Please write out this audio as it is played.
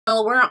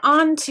Well, we're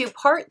on to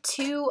part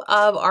 2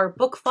 of our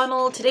book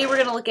funnel. Today we're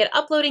going to look at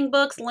uploading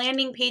books,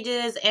 landing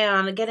pages,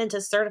 and get into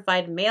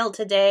certified mail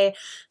today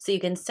so you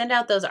can send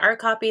out those art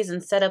copies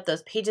and set up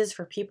those pages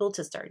for people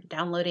to start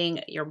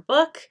downloading your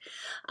book.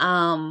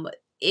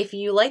 If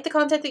you like the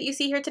content that you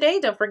see here today,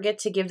 don't forget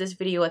to give this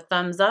video a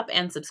thumbs up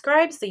and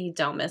subscribe so you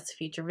don't miss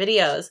future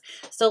videos.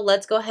 So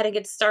let's go ahead and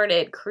get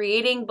started.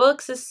 Creating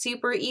books is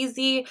super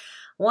easy.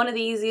 One of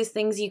the easiest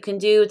things you can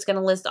do, it's going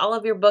to list all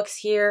of your books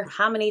here,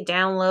 how many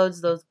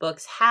downloads those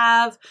books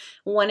have,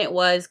 when it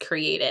was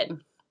created.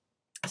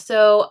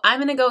 So I'm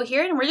going to go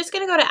here and we're just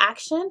going to go to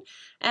action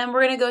and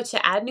we're going to go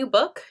to add new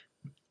book.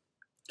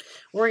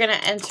 We're going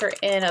to enter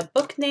in a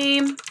book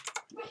name,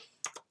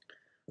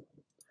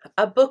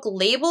 a book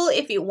label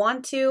if you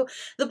want to.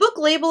 The book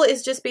label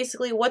is just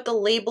basically what the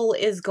label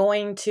is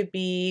going to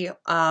be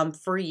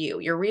for you.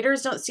 Your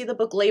readers don't see the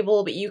book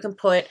label, but you can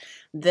put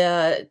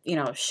the,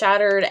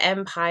 Shattered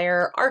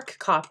Empire ARC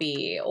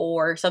copy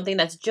or something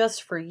that's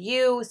just for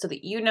you so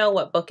that you know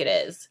what book it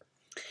is.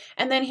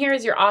 And then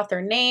here's your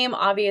author name.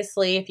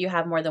 Obviously, if you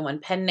have more than one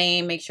pen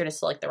name, make sure to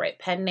select the right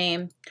pen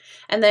name.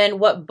 And then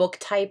what book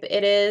type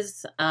it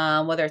is,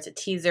 whether it's a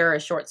teaser, a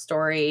short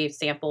story,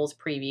 samples,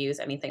 previews,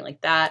 anything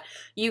like that.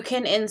 You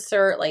can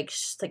insert like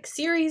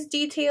series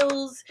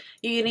details.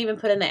 You can even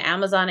put in the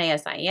Amazon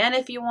ASIN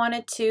if you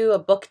wanted to, a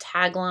book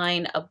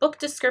tagline, a book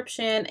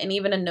description, and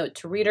even a note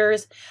to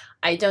readers.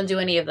 I don't do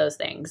any of those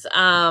things.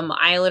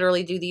 I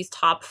literally do these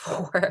top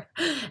 4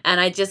 and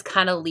I just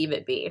kind of leave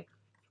it be.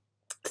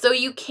 So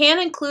you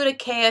can include a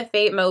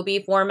KF8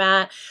 Mobi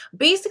format.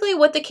 Basically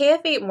what the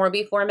KF8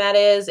 Mobi format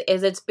is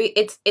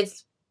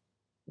it's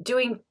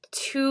doing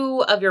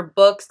 2 of your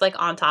books like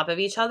on top of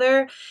each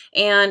other.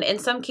 And in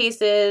some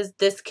cases,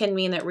 this can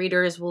mean that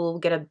readers will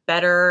get a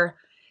better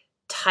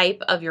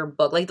type of your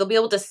book. Like they'll be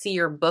able to see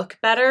your book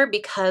better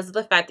because of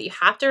the fact that you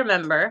have to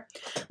remember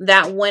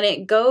that when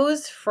it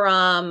goes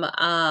from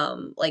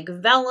like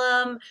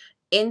vellum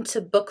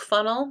into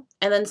Bookfunnel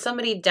and then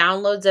somebody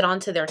downloads it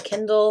onto their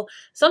Kindle,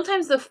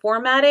 sometimes the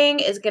formatting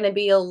is going to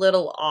be a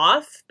little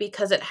off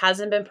because it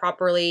hasn't been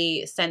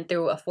properly sent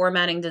through a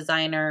formatting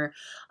designer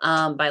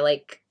by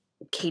like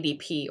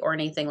KDP or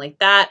anything like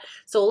that.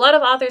 So a lot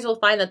of authors will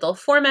find that they'll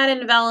format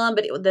in vellum,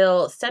 but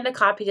they'll send a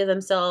copy to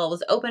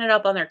themselves, open it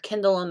up on their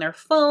Kindle on their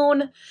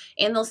phone,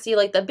 and they'll see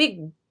like the big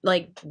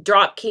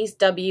drop case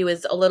W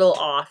is a little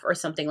off or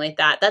something like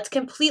that. That's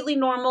completely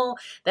normal.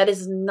 That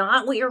is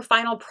not what your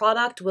final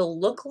product will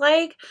look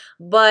like,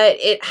 but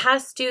it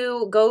has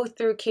to go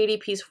through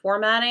KDP's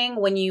formatting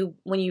when you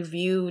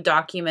view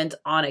documents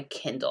on a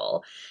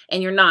Kindle.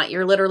 And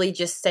you're literally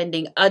just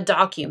sending a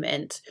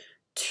document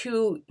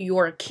to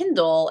your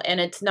Kindle and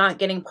it's not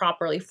getting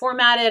properly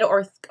formatted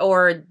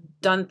or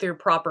done through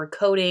proper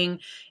coding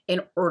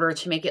in order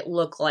to make it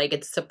look like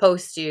it's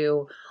supposed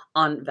to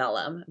on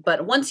vellum.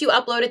 But once you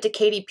upload it to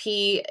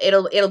KDP,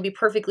 it'll be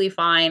perfectly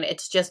fine.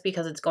 It's just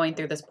because it's going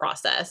through this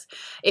process.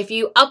 If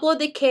you upload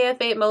the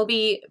KF8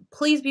 Mobi,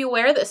 please be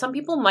aware that some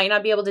people might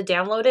not be able to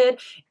download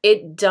it.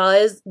 It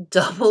does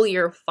double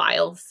your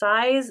file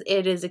size.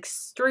 It is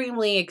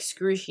extremely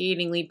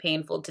excruciatingly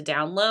painful to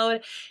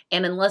download.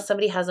 And unless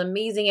somebody has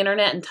amazing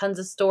internet and tons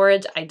of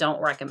storage, I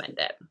don't recommend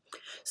it.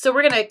 So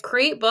we're going to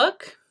create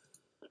book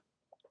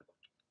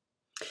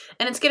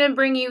and it's going to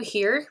bring you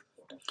here.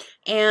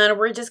 And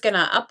we're just going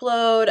to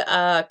upload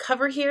a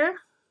cover here.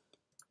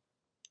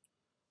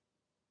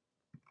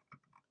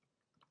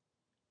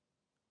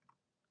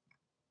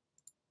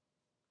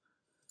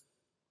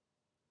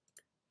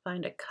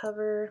 Find a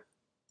cover.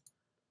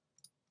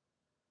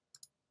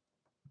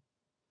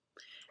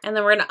 And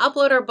then we're going to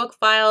upload our book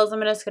files.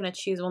 I'm just going to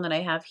choose one that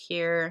I have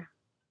here.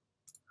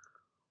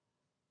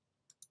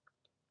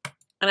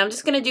 And I'm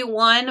just going to do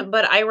one,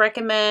 but I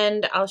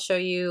recommend, I'll show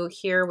you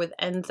here with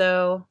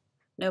Enzo.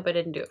 Nope, I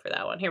didn't do it for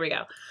that one. Here we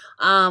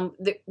go.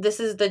 This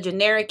is the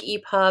generic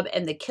EPUB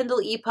and the Kindle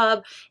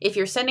EPUB. If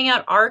you're sending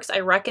out ARCs, I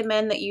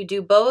recommend that you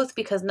do both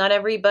because not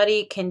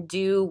everybody can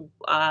do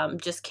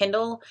just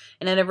Kindle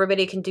and not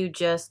everybody can do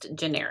just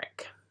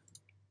generic.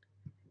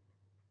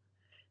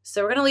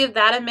 So we're going to leave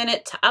that a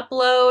minute to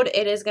upload.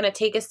 It is going to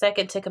take a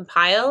second to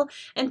compile.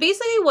 And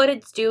basically what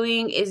it's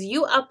doing is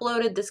you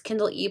uploaded this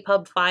Kindle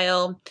EPUB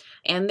file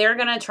and they're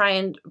going to try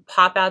and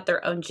pop out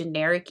their own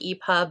generic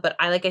EPUB. But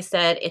like I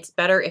said, it's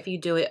better if you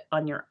do it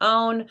on your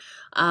own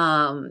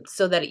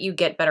so that you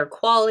get better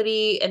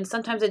quality. And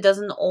sometimes it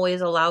doesn't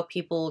always allow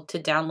people to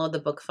download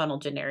the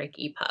Bookfunnel generic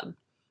EPUB.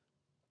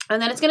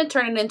 And then it's going to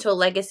turn it into a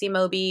legacy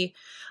Mobi.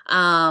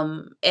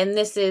 And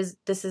this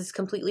is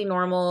completely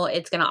normal.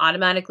 It's going to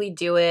automatically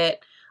do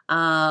it.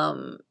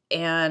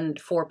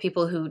 And for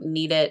people who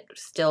need it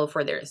still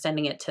for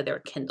sending it to their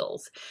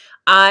Kindles.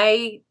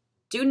 I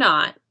do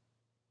not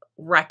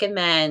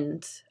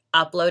recommend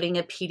uploading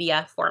a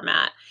PDF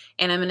format.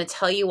 And I'm going to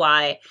tell you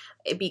why.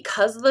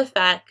 Because of the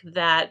fact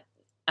that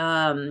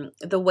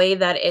the way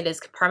that it is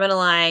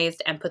compartmentalized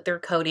and put through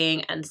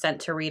coding and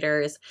sent to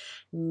readers,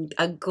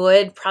 a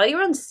good, probably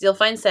around, you'll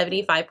find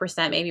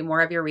 75%, maybe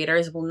more of your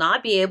readers will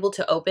not be able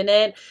to open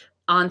it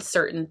on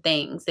certain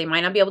things. They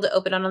might not be able to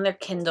open it on their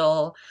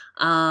Kindle.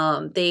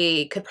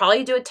 They could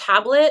probably do a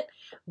tablet,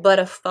 but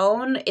a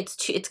phone,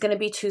 it's going to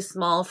be too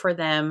small for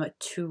them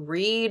to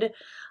read.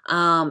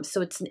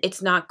 So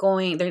it's not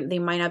going, they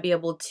might not be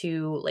able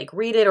to like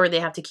read it, or they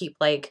have to keep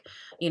like,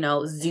 you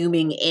know,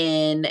 zooming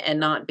in and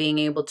not being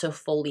able to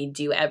fully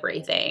do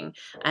everything.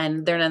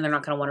 And they're not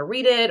going to want to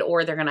read it,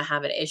 or they're going to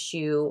have an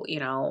issue,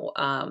 you know,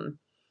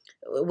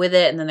 with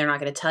it. And then they're not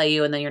going to tell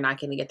you, and then you're not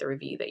going to get the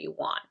review that you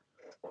want.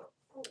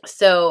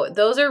 So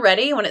those are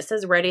ready. When it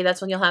says ready,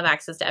 that's when you'll have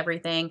access to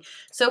everything.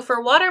 So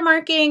for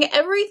watermarking,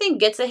 everything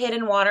gets a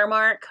hidden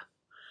watermark.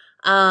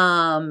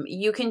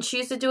 You can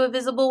choose to do a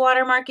visible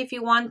watermark if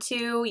you want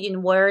to,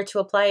 where to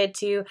apply it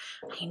to.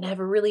 I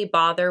never really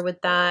bother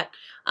with that.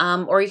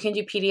 Or you can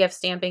do PDF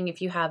stamping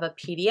if you have a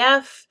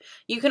PDF.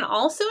 You can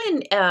also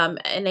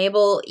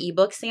enable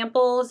ebook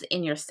samples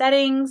in your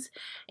settings,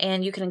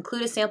 and you can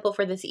include a sample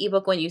for this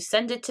ebook when you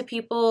send it to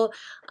people,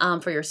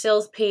 for your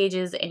sales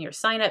pages and your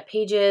sign up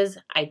pages.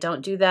 I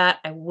don't do that.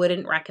 I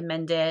wouldn't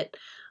recommend it.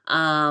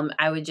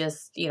 I would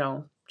just, you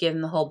know, give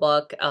them the whole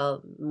book.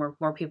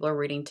 More people are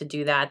reading to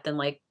do that than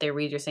like they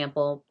read your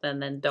sample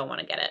and then don't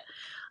want to get it.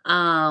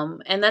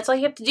 And that's all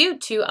you have to do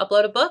to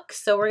upload a book.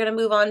 So we're going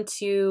to move on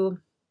to,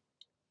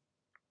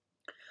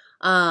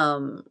 I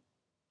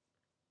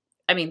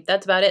mean,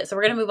 that's about it. So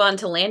we're going to move on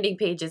to landing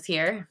pages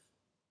here.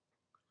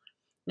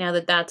 Now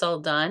that that's all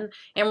done,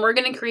 and we're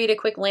going to create a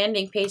quick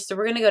landing page. So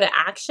we're going to go to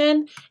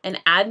action and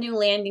add new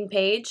landing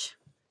page.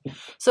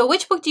 So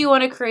which book do you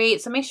want to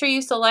create? So make sure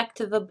you select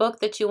the book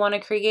that you want to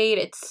create.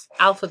 It's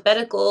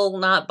alphabetical,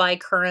 not by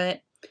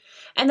current.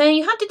 And then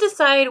you have to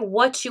decide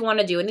what you want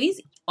to do. And these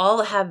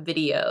all have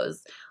videos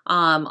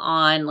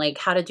on like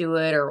how to do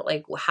it, or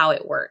like how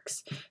it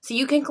works. So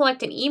you can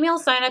collect an email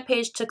sign up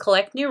page to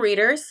collect new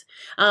readers.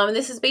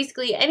 This is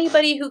basically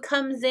anybody who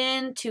comes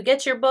in to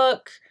get your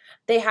book.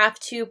 They have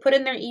to put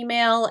in their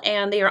email,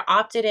 and they are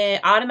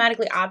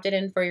automatically opted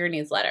in for your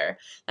newsletter.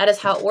 That is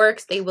how it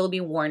works. They will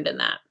be warned in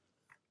that.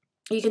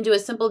 You can do a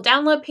simple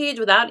download page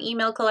without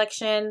email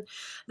collection.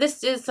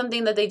 This is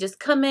something that they just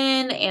come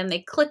in and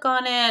they click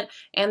on it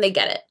and they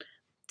get it.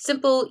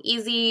 Simple,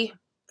 easy,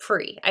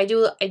 free. I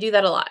do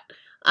that a lot.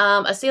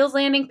 A sales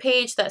landing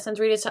page that sends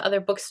readers to other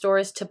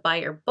bookstores to buy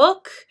your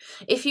book.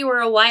 If you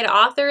are a wide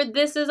author,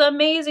 this is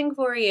amazing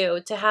for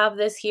you to have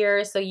this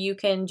here, so you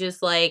can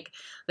just like,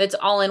 it's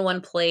all in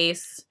one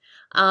place.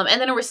 And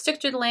then a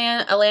restricted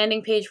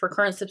landing page for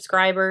current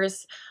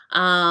subscribers.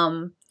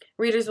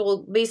 Readers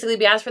will basically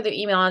be asked for their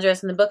email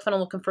address, and the Bookfunnel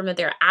will confirm that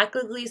they're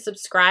actively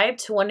subscribed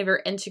to one of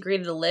your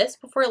integrated lists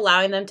before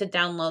allowing them to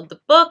download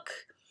the book.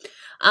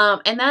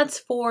 And that's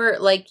for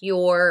like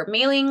your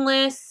mailing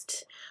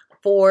list,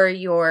 for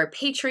your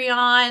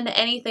Patreon,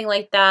 anything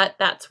like that.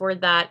 That's where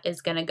that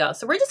is going to go.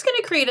 So we're just going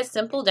to create a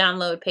simple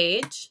download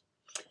page.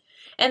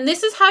 And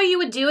this is how you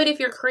would do it if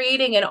you're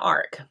creating an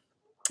ARC.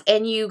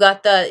 And if you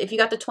got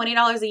the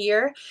 $20 a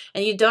year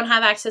and you don't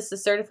have access to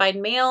certified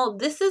mail,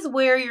 this is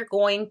where you're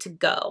going to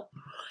go.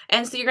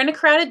 And so you're going to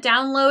create a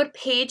download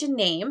page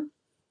name.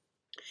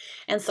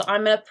 And so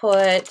I'm going to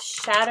put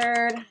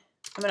shattered.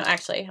 I'm going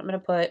to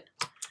put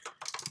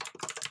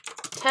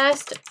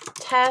test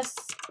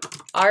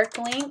ARC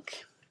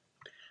link.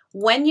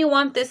 When you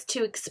want this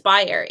to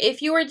expire.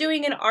 If you are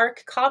doing an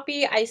ARC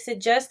copy, I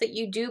suggest that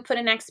you do put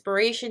an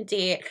expiration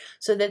date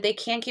so that they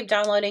can't keep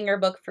downloading your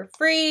book for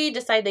free,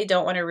 decide they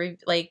don't want to,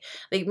 like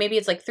maybe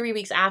it's like 3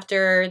 weeks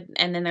after,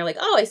 and then they're like,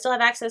 oh, I still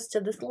have access to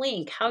this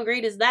link. How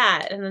great is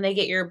that? And then they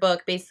get your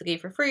book basically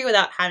for free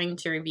without having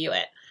to review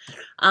it.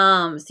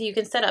 So you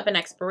can set up an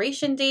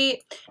expiration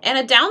date and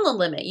a download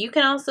limit. You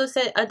can also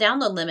set a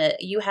download limit.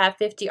 You have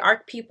 50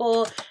 ARC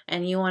people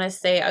and you want to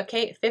say,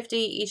 okay, 50,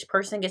 each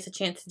person gets a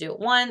chance to do it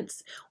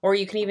once, or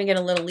you can even get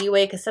a little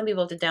leeway because some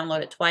people have to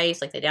download it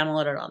twice, like they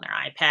download it on their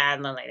iPad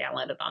and then they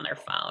download it on their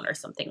phone or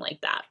something like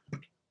that.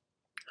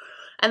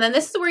 And then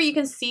this is where you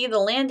can see the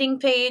landing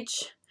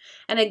page.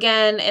 And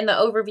again, in the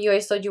overview, I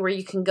showed you where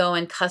you can go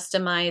and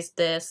customize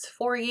this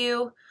for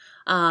you.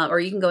 Or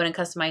you can go in and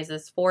customize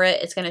this for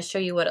it. It's going to show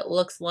you what it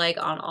looks like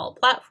on all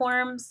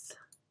platforms.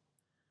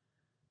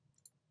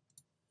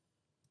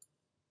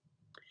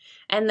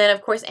 And then,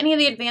 of course, any of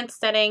the advanced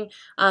setting,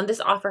 this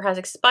offer has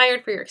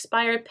expired for your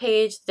expired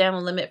page. The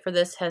download limit for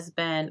this has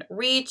been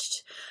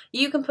reached.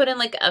 You can put in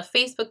like a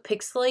Facebook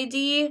Pixel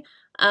ID,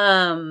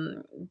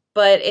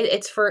 but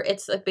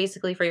it's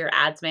basically for your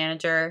ads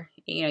manager.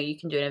 You know, you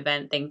can do an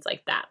event, things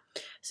like that.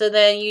 So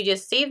then you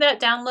just save that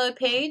download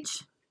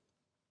page.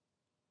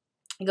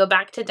 You go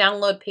back to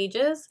download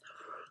pages,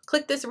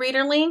 click this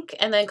reader link,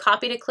 and then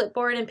copy to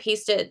clipboard and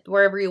paste it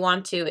wherever you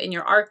want to in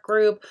your ARC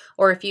group,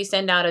 or if you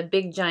send out a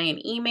big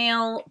giant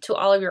email to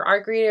all of your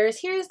ARC readers,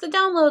 here's the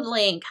download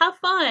link. Have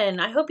fun.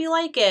 I hope you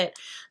like it.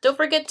 Don't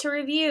forget to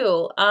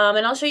review.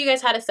 And I'll show you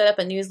guys how to set up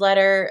a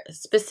newsletter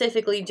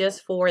specifically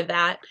just for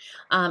that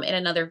in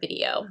another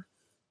video.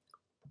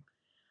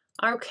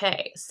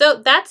 Okay, so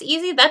that's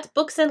easy. That's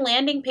books and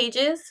landing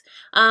pages.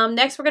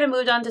 Next, we're going to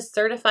move on to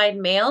certified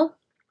mail.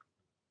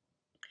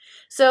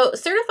 So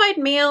certified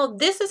mail,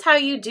 this is how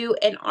you do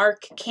an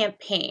ARC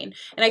campaign.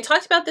 And I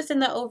talked about this in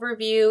the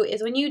overview,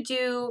 is when you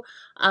do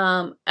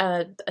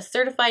a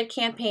certified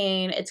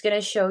campaign, it's going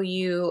to show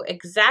you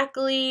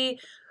exactly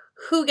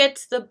who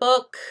gets the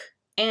book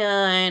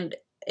and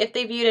if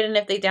they viewed it and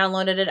if they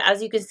downloaded it.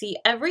 As you can see,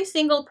 every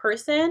single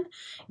person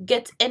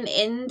gets an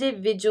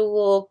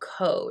individual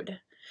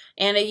code.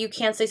 And you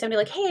can't say something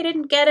like, hey, I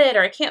didn't get it,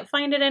 or I can't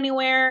find it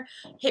anywhere.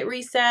 Hit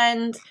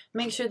resend.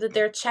 Make sure that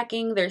they're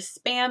checking their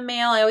spam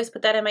mail. I always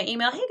put that in my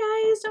email. Hey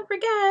guys, don't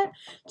forget,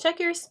 check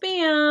your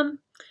spam.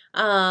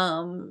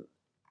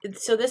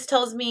 So this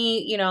tells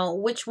me, you know,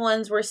 which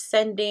ones we're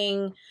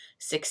sending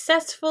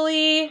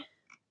successfully.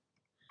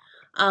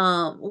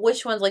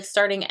 Which ones, like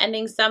starting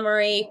ending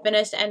summary,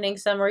 finished ending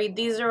summary.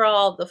 These are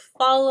all the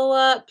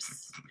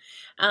follow-ups.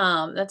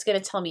 That's going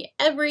to tell me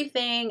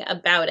everything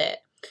about it.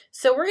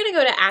 So we're going to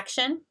go to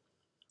action.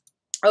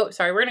 Oh,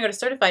 sorry. We're going to go to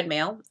certified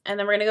mail, and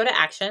then we're going to go to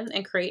action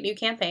and create new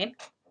campaign.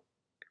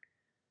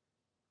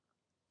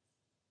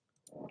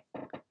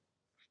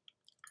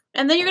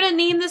 And then you're going to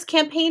name this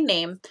campaign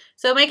name.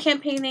 So my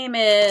campaign name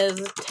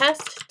is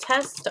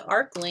test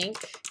ARC link.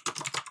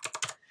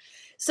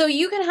 So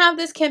you can have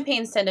this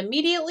campaign send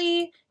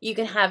immediately. You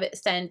can have it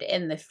send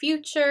in the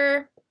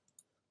future,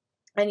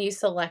 and you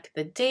select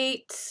the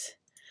date.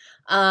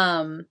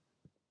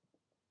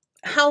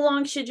 How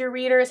long should your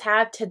readers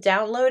have to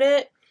download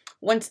it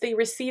once they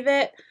receive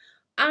it?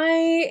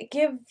 I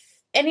give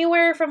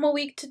anywhere from a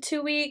week to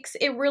 2 weeks.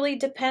 It really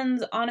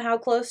depends on how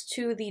close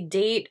to the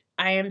date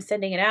I am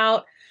sending it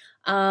out.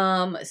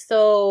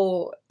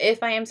 So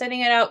if I am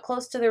sending it out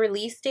close to the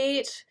release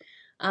date,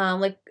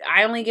 like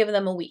I only give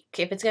them a week.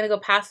 If it's going to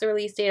go past the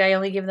release date, I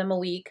only give them a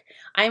week.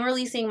 I'm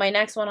releasing my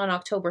next one on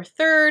October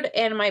 3rd,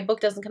 and my book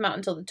doesn't come out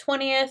until the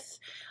 20th.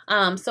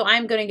 So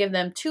I'm going to give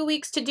them 2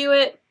 weeks to do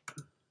it.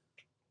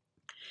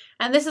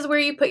 And this is where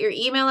you put your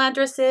email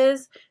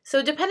addresses.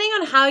 So depending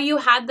on how you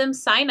had them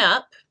sign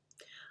up,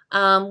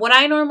 what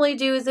I normally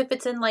do is if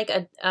it's in like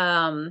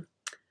a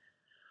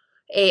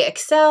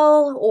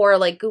Excel or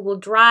like Google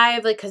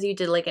Drive, like because you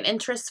did like an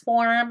interest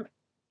form,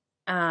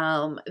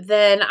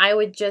 then I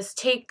would just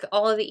take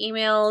all of the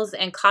emails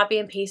and copy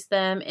and paste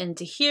them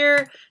into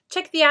here.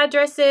 Check the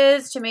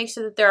addresses to make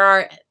sure that there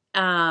are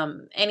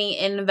any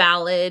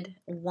invalid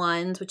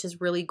ones, which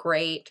is really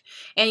great.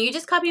 And you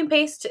just copy and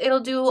paste. It'll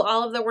do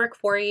all of the work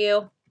for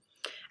you.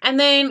 And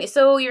then,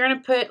 so you're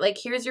going to put like,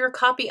 here's your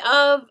copy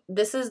of,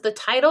 this is the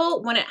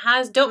title. When it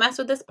has, don't mess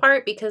with this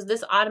part because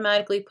this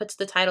automatically puts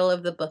the title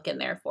of the book in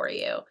there for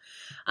you.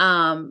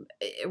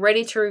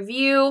 Ready to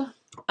review.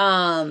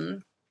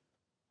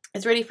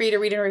 It's ready for you to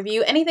read and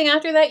review. Anything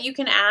after that you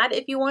can add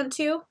if you want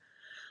to.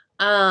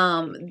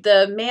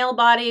 The mail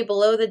body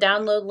below the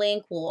download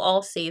link will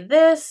all say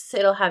this.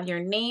 It'll have your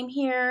name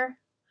here.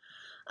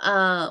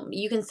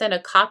 You can send a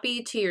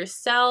copy to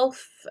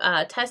yourself,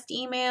 test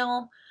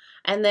email,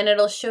 and then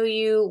it'll show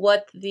you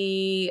what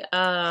the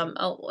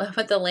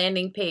what the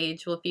landing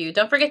page will view.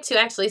 Don't forget to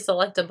actually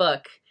select a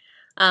book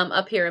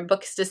up here in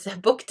book to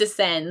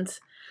send.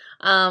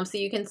 So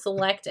you can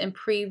select and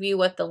preview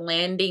what the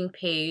landing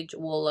page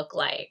will look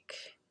like.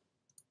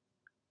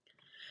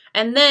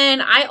 And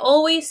then I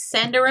always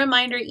send a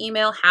reminder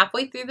email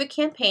halfway through the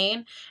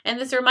campaign. And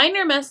this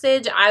reminder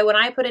message, when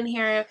I put in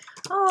here,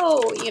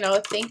 oh, you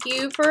know, thank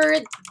you for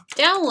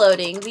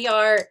downloading the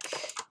ARC,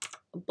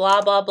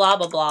 blah, blah, blah,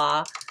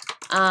 blah,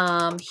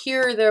 blah.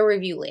 Here are the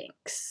review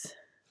links.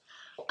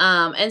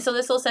 And so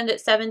this will send it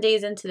 7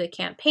 days into the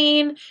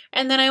campaign.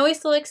 And then I always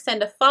select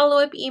send a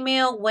follow-up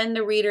email when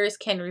the readers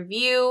can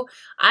review.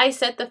 I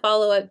set the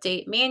follow-up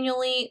date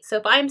manually. So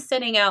if I'm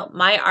sending out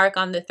my ARC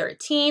on the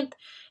 13th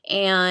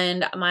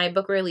and my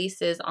book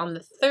releases on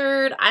the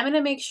 3rd, I'm going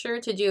to make sure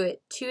to do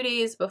it 2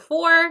 days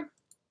before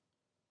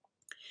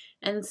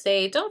and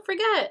say, don't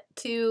forget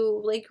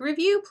to like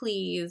review,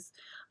 please.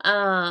 You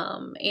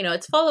know,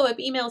 it's follow-up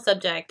email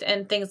subject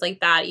and things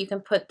like that. You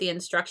can put the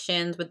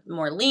instructions with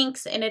more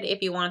links in it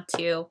if you want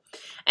to.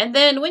 And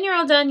then when you're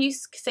all done, you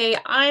say,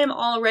 I'm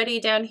already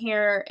down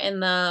here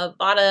in the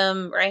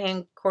bottom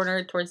right-hand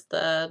corner towards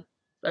the,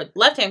 or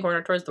left-hand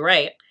corner towards the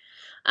right.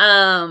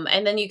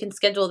 And then you can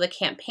schedule the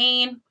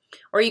campaign,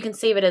 or you can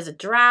save it as a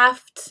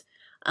draft.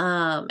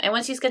 And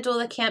once you schedule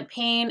the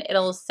campaign,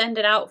 it'll send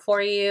it out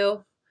for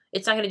you.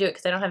 It's not going to do it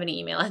because I don't have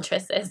any email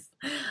addresses,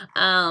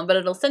 but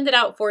it'll send it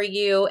out for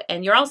you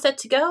and you're all set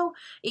to go.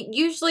 It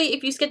usually,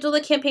 if you schedule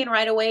the campaign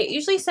right away, it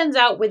usually sends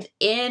out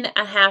within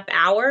a half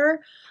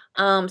hour.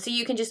 So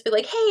you can just be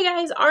like, hey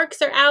guys,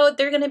 ARCs are out.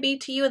 They're going to be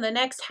to you in the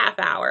next half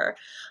hour,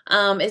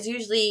 is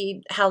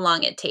usually how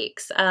long it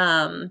takes.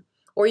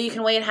 Or you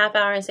can wait a half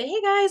hour and say,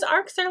 hey guys,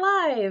 ARCs are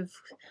live.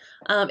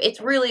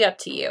 It's really up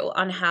to you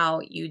on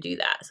how you do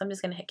that. So I'm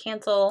just going to hit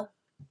cancel.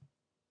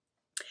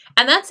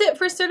 And that's it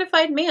for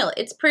certified mail.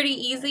 It's pretty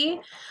easy.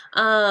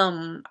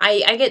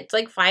 I get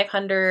like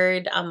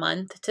 500 a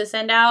month to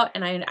send out,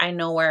 and I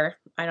know where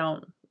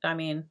I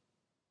mean,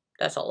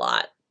 that's a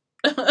lot.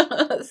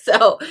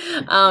 So,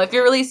 if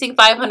you're releasing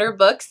 500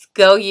 books,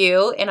 go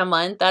you in a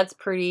month. That's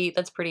pretty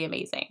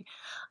amazing.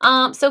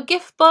 So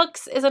gift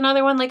books is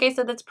another one, like I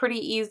said, that's pretty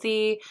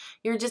easy.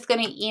 You're just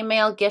going to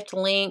email gift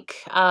link,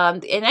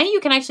 and then you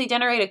can actually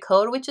generate a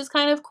code, which is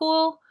kind of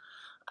cool.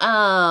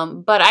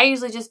 But I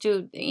usually just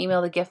do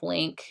email the gift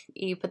link.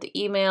 You put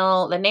the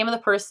email, the name of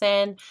the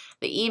person,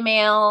 the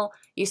email,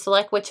 you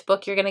select which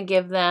book you're going to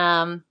give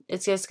them.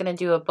 It's just going to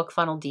do a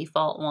Bookfunnel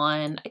default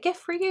one. A gift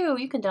for you.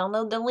 You can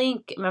download the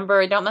link.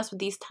 Remember, don't mess with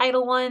these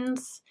title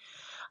ones.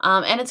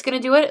 And it's going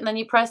to do it. And then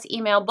you press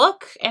email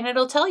book and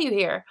it'll tell you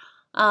here,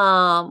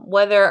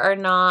 whether or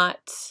not,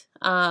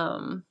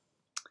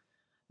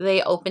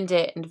 they opened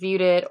it and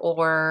viewed it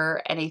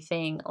or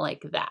anything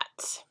like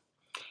that.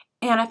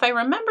 And if I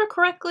remember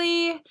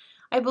correctly,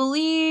 I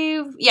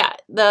believe, yeah,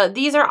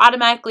 these are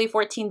automatically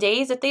 14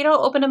 days. If they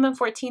don't open them in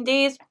 14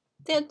 days,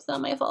 it's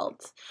not my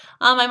fault.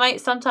 I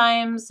might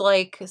sometimes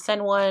like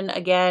send one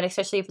again,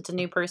 especially if it's a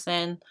new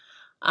person,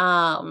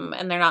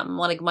 and they're not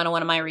like one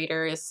of my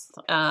readers.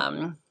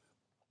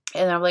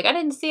 And I'm like, I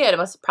didn't see it. It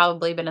must have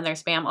probably been in their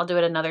spam. I'll do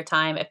it another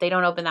time. If they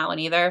don't open that one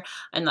either,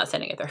 I'm not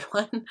sending a third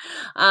one.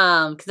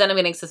 Because then I'm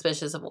getting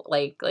suspicious of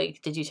like,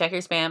 did you check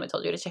your spam? I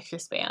told you to check your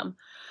spam.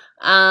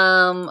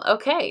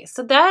 Okay,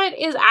 so that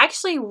is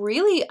actually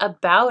really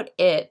about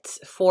it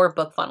for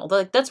Bookfunnel.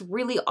 Like, that's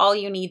really all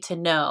you need to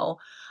know,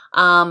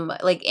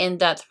 like in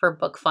depth for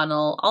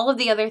Bookfunnel. All of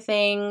the other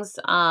things,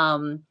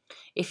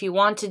 if you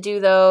want to do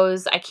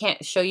those, I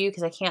can't show you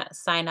because I can't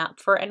sign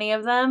up for any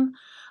of them.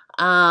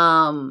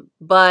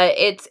 But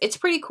it's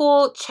pretty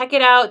cool. Check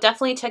it out.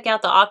 Definitely check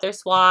out the author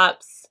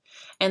swaps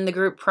and the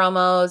group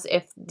promos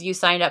if you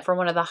signed up for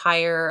one of the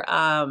higher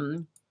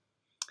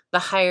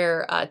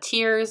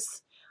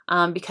tiers,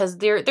 because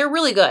they're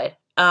really good.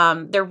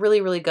 They're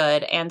really, really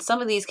good. And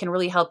some of these can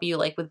really help you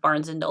like with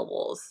Barnes and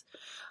Nobles,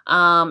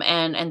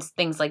 and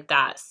things like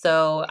that.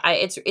 So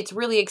it's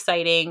really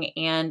exciting,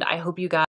 and I hope you guys